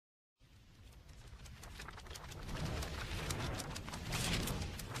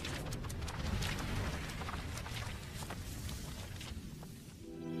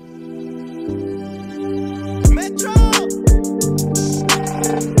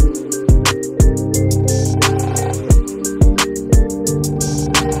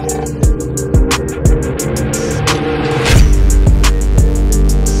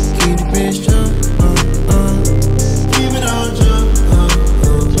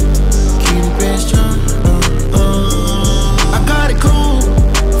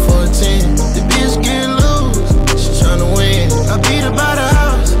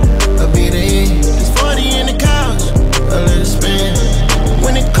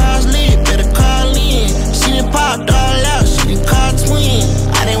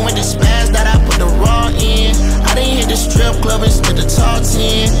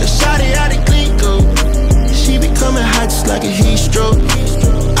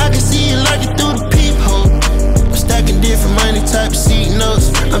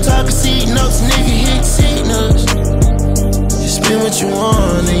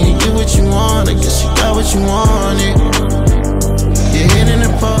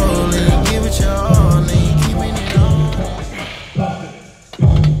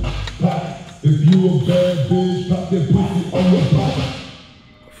bad bitch, pop that pussy on the block.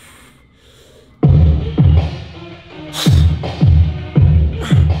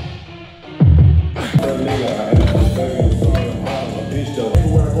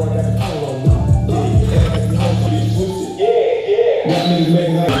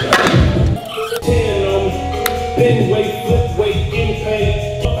 Bend weight, flip weight, getting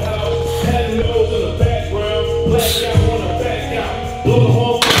paid. Uphouse, had nose in the background. Black out, wanna back out. Blow the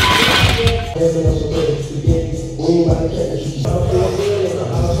horn.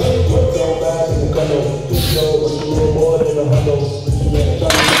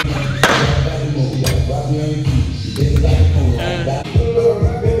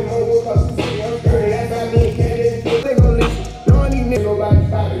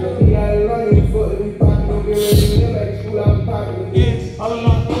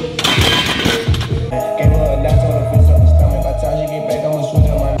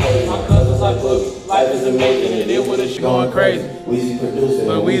 Going crazy.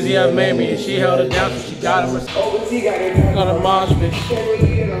 But Weezy have made me and she held it down so she got him. Got a mosh pit.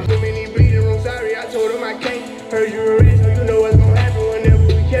 Sorry, I told him I can't. Heard you were rich, so you know what's gonna happen whenever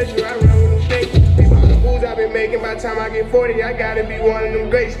we catch you. I run with them snakes. These are the moves I've been making. By the time I get 40, I gotta be one of them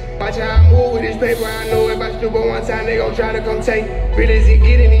greats. Watch how I move with this paper. I know if I stoop on one time, they gon' try to come take. Real as it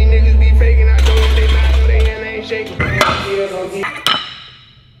getting, these niggas be faking. I know if they mad, know they hand ain't shaking.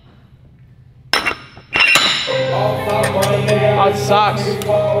 Hot socks.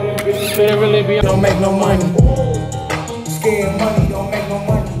 Couldn't really be. Don't make no money. Scared money, don't make no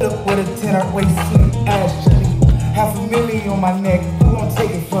money. Look with a 10 I waist slim ass jelly. $500,000 on my neck. Who gon' take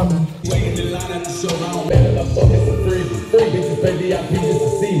it from me? Waiting in line at the show, I don't bet up for this for free. Free bitches pay VIP just to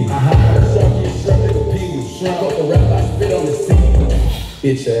see me. Sharky and shrimp like a penguin. Shrimp up the rap, I spit on the seat.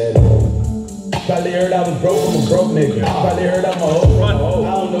 Bitch ass. Probably heard I was broke, I'm a broke nigga. Probably heard I'm a hoe. I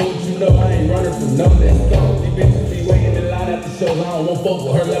don't know what you know, I ain't running from nothing. These bitches be waiting in line at the show, I don't want fuck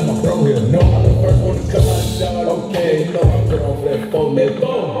with her, let my bro here. No, I'm the first one to come out and shout, okay. You know I'm put on for that 4 minutes.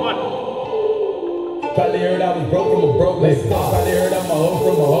 Probably heard I was broke from a broke nigga. Probably heard I'm a hoe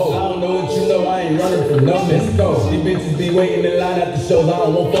from a hoe. I don't know what you know, I ain't running from nothing. Let's go. These bitches be waiting in line at the shows, I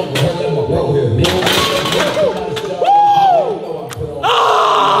don't want fuck with her, let my bro here.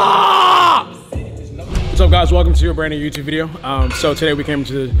 What's up, guys? Welcome to a brand new YouTube video. So today we came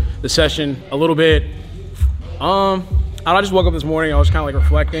to the session a little bit. I just woke up this morning. I was kind of like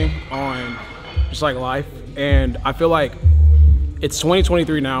reflecting on just like life, and I feel like it's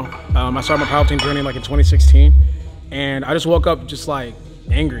 2023 now. I started my powerlifting journey like in 2016, and I just woke up just like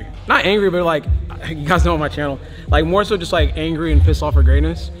angry. Not angry, but like you guys know on my channel, like more so just like angry and pissed off for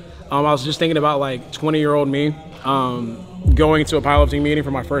greatness. I was just thinking about like 20-year-old me. Going to a powerlifting meeting for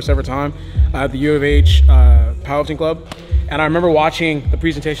my first ever time at the U of H powerlifting club, and I remember watching the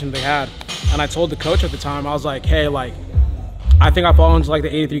presentation they had, and I told the coach at the time, I was like, hey, like I think I fall into like the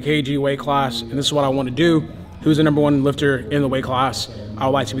 83 kg weight class, and this is what I want to do. Who's the #1 lifter in the weight class? I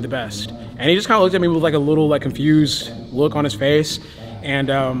would like to be the best. And he just kind of looked at me with like a little like confused look on his face, and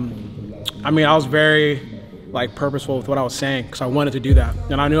I mean, I was very like purposeful with what I was saying because I wanted to do that,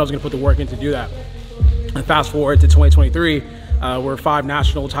 and I knew I was going to put the work in to do that. And fast forward to 2023, we're 5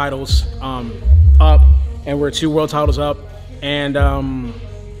 national titles up, and we're 2 world titles up, and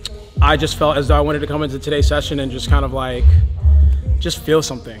I just felt as though I wanted to come into today's session and just kind of like just feel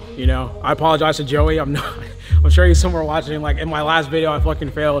something, you know. I apologize to Joey. I'm sure he's somewhere watching. Like in my last video, I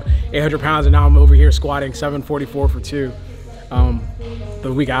fucking failed 800 pounds, and now I'm over here squatting 744 for 2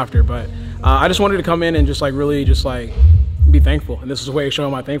 the week after. But I just wanted to come in and just like really just like be thankful, and this is a way of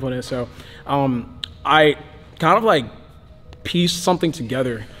showing my thankfulness. So I kind of like pieced something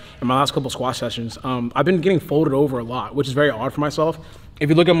together in my last couple squat sessions. I've been getting folded over a lot, which is very odd for myself. If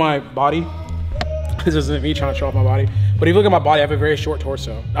you look at my body, this isn't me trying to show off my body, but if you look at my body, I have a very short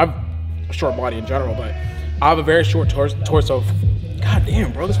torso. I have a short body in general, but I have a very short torso. God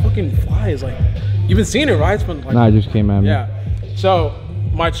damn, bro, this fucking fly is like, you've been seeing it, right? It's been like, nah, it just came at me. Yeah. So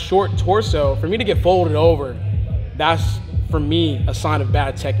my short torso, for me to get folded over, that's for me a sign of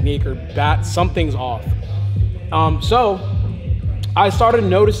bad technique or something's off. So I started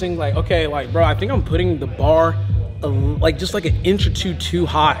noticing like, okay, like bro, I think I'm putting the bar like just like an inch or two too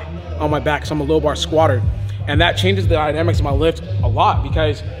high on my back, so I'm a low bar squatter, and that changes the dynamics of my lift a lot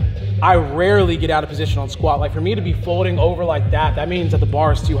because I rarely get out of position on squat. Like for me to be folding over like that, that means that the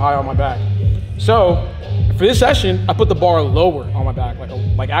bar is too high on my back. So for this session, I put the bar lower on my back,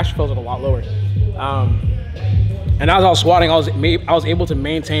 like actually felt it a lot lower. And as I was squatting, I was able to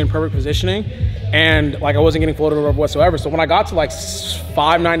maintain perfect positioning, and like I wasn't getting folded over whatsoever. So when I got to like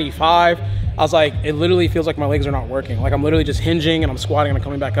 595, I was like, it literally feels like my legs are not working. Like I'm literally just hinging and I'm squatting and I'm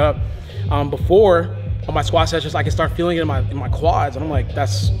coming back up. Before, on my squat sessions, I can start feeling it in my quads, and I'm like,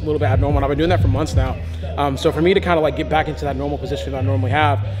 that's a little bit abnormal. And I've been doing that for months now. So for me to kind of like get back into that normal position that I normally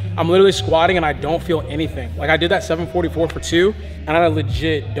have, I'm literally squatting and I don't feel anything. Like I did that 744 for 2, and I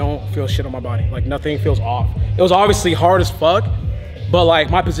legit don't feel shit on my body. Like nothing feels off. It was obviously hard as fuck, but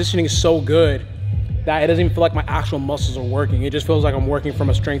like my positioning is so good that it doesn't even feel like my actual muscles are working. It just feels like I'm working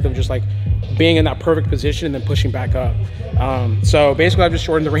from a strength of just like being in that perfect position and then pushing back up. So basically I've just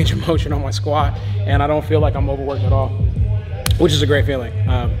shortened the range of motion on my squat, and I don't feel like I'm overworked at all, which is a great feeling.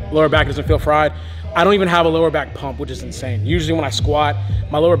 Lower back doesn't feel fried. I don't even have a lower back pump, which is insane. Usually when I squat,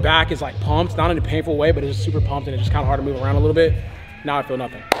 my lower back is like pumped, not in a painful way, but it's just super pumped, and it's just kind of hard to move around a little bit. Now I feel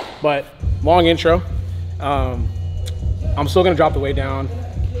nothing. But long intro. I'm still gonna drop the weight down.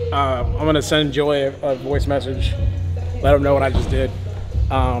 I'm gonna send Joey a voice message, let him know what I just did.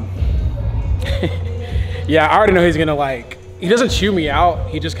 Yeah, I already know he's gonna like, he doesn't chew me out,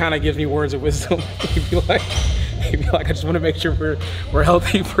 he just kind of gives me words of wisdom. he'd be like, I just want to make sure we're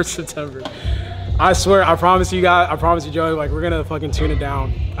healthy for September. I swear, I promise you guys, I promise you, Joey, like we're gonna fucking tune it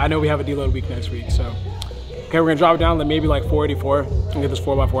down. I know we have a deload week next week, so okay, we're gonna drop it down to maybe like 484 and get this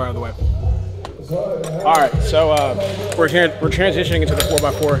 4x4 out of the way. All right, so we're transitioning into the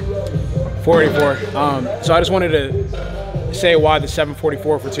 4x4, 484. So I just wanted to say why the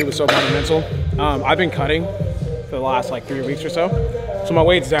 744 for 2 was so monumental. I've been cutting for the last like 3 weeks or so my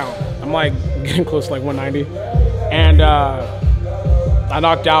weight's down. I'm like getting close to like 190, and I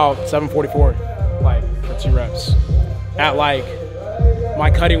knocked out 744 like for 2 reps at like my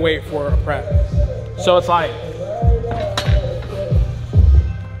cutting weight for a prep. So it's like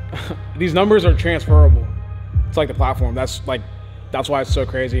these numbers are transferable. It's like the platform. That's why it's so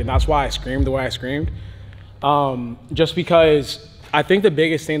crazy, and that's why I screamed the way I screamed. Just because I think the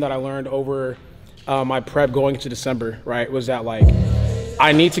biggest thing that I learned over my prep going into December, right, was that like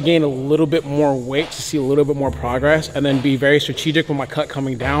I need to gain a little bit more weight to see a little bit more progress, and then be very strategic with my cut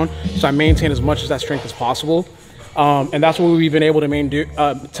coming down, so I maintain as much of that strength as possible. And that's what we've been able to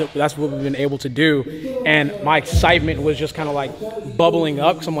that's what we've been able to do. And my excitement was just kind of like bubbling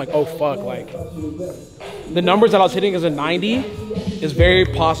up, because I'm like, oh fuck, like the numbers that I was hitting as a 90 is very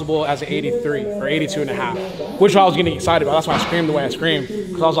possible as an 83 or 82 and a half, which I was getting excited about. That's why I screamed the way I screamed,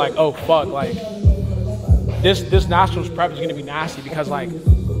 because I was like, oh fuck, like this nationals prep is gonna be nasty, because like,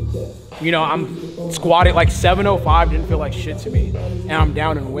 you know, I'm squatted like 705 didn't feel like shit to me, and I'm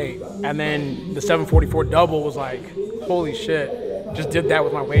down in weight. And then the 744 double was like, holy shit, just did that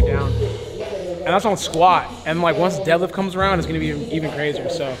with my weight down. And that's on squat. And like once deadlift comes around, it's gonna be even crazier.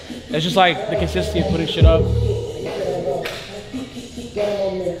 So it's just like the consistency of putting shit up.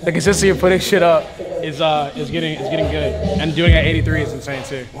 The consistency of putting shit up is getting good. And doing it at 83 is insane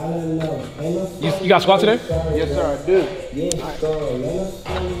too. You got squat today? Yes sir, I do.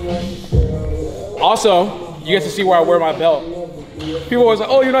 Also, you get to see where I wear my belt. People always like,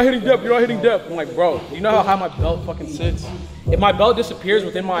 oh, you're not hitting depth, you're not hitting depth. I'm like, bro, you know how high my belt fucking sits? If my belt disappears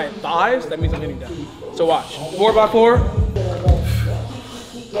within my thighs, that means I'm hitting depth. So watch, 4x4.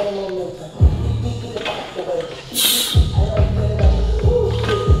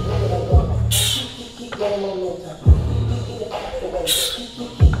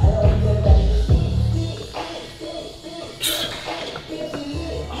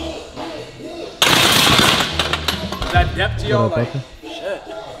 That depth to y'all, like, shit.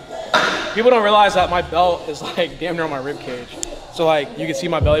 People don't realize that my belt is like damn near on my rib cage. So like, you can see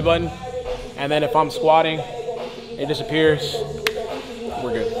my belly button, and then if I'm squatting, it disappears.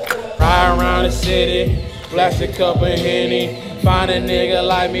 We're good. Ride around the city, blast a cup of Henny. Find a nigga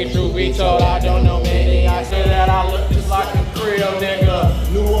like me, truth be told, I don't know many. I say that I look just like a Creole nigga.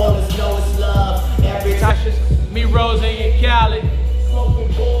 New Orleans know it's love. Every time it's me, Rose, and Cali.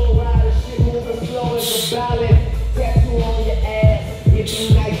 Smoking bull, riding shit, moving slow as a ballet. Tattoo on your ass, if you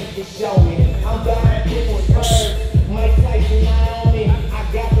nice, you can show me. I'm dying different birds, Mike Tyson, Naomi. I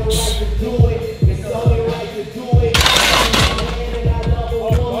got the right to do it, it's only right to do it.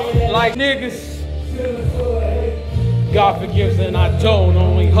 Like niggas, God forgives and I don't,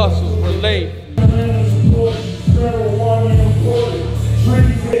 only hustles relate.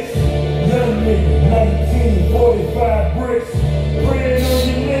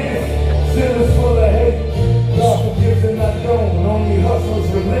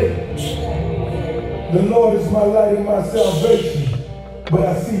 The Lord is my light and my salvation, but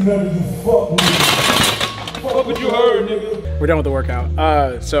I see none of you fuck niggas. What would you heard, nigga? We're done with the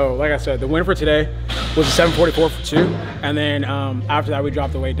workout. So like I said, the win for today was a 744 for 2, and then after that we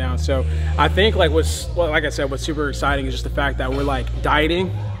dropped the weight down. So I think like like I said, what's super exciting is just the fact that we're like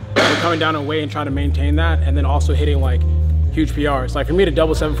dieting, we're coming down in weight and trying to maintain that, and then also hitting like huge PRs. Like for me to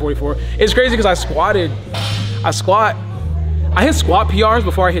double 744, it's crazy because I hit squat PRs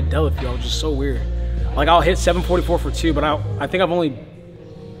before I hit deadlift PRs, which is so weird. Like I'll hit 744 for 2, but I think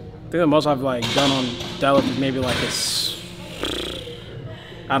the most I've like done on deadlift is maybe like this,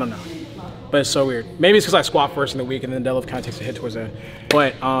 I don't know. But it's so weird. Maybe it's because I squat first in the week and then deadlift kind of takes a hit towards the end.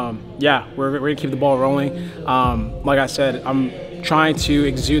 But yeah, we're gonna keep the ball rolling. Like I said, I'm trying to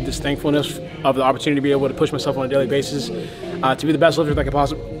exude this thankfulness of the opportunity to be able to push myself on a daily basis, to be the best lifter that I could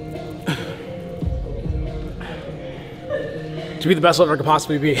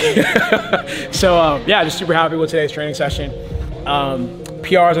possibly be. So yeah, just super happy with today's training session.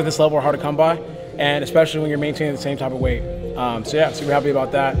 PRs at this level are hard to come by, and especially when you're maintaining the same type of weight. So yeah, super happy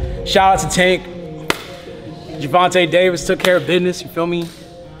about that. Shout out to Tank. Javante Davis took care of business, you feel me?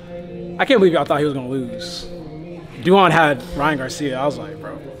 I can't believe y'all thought he was gonna lose. Duan had Ryan Garcia. I was like,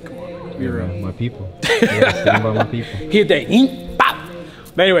 bro, come on, be real. My people. Yeah, about my people. He hit that bop.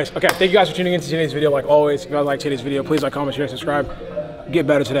 But anyways, okay, thank you guys for tuning into today's video. Like always, if you guys like today's video, please like, comment, share, subscribe. Get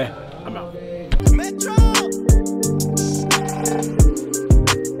better today. I'm out.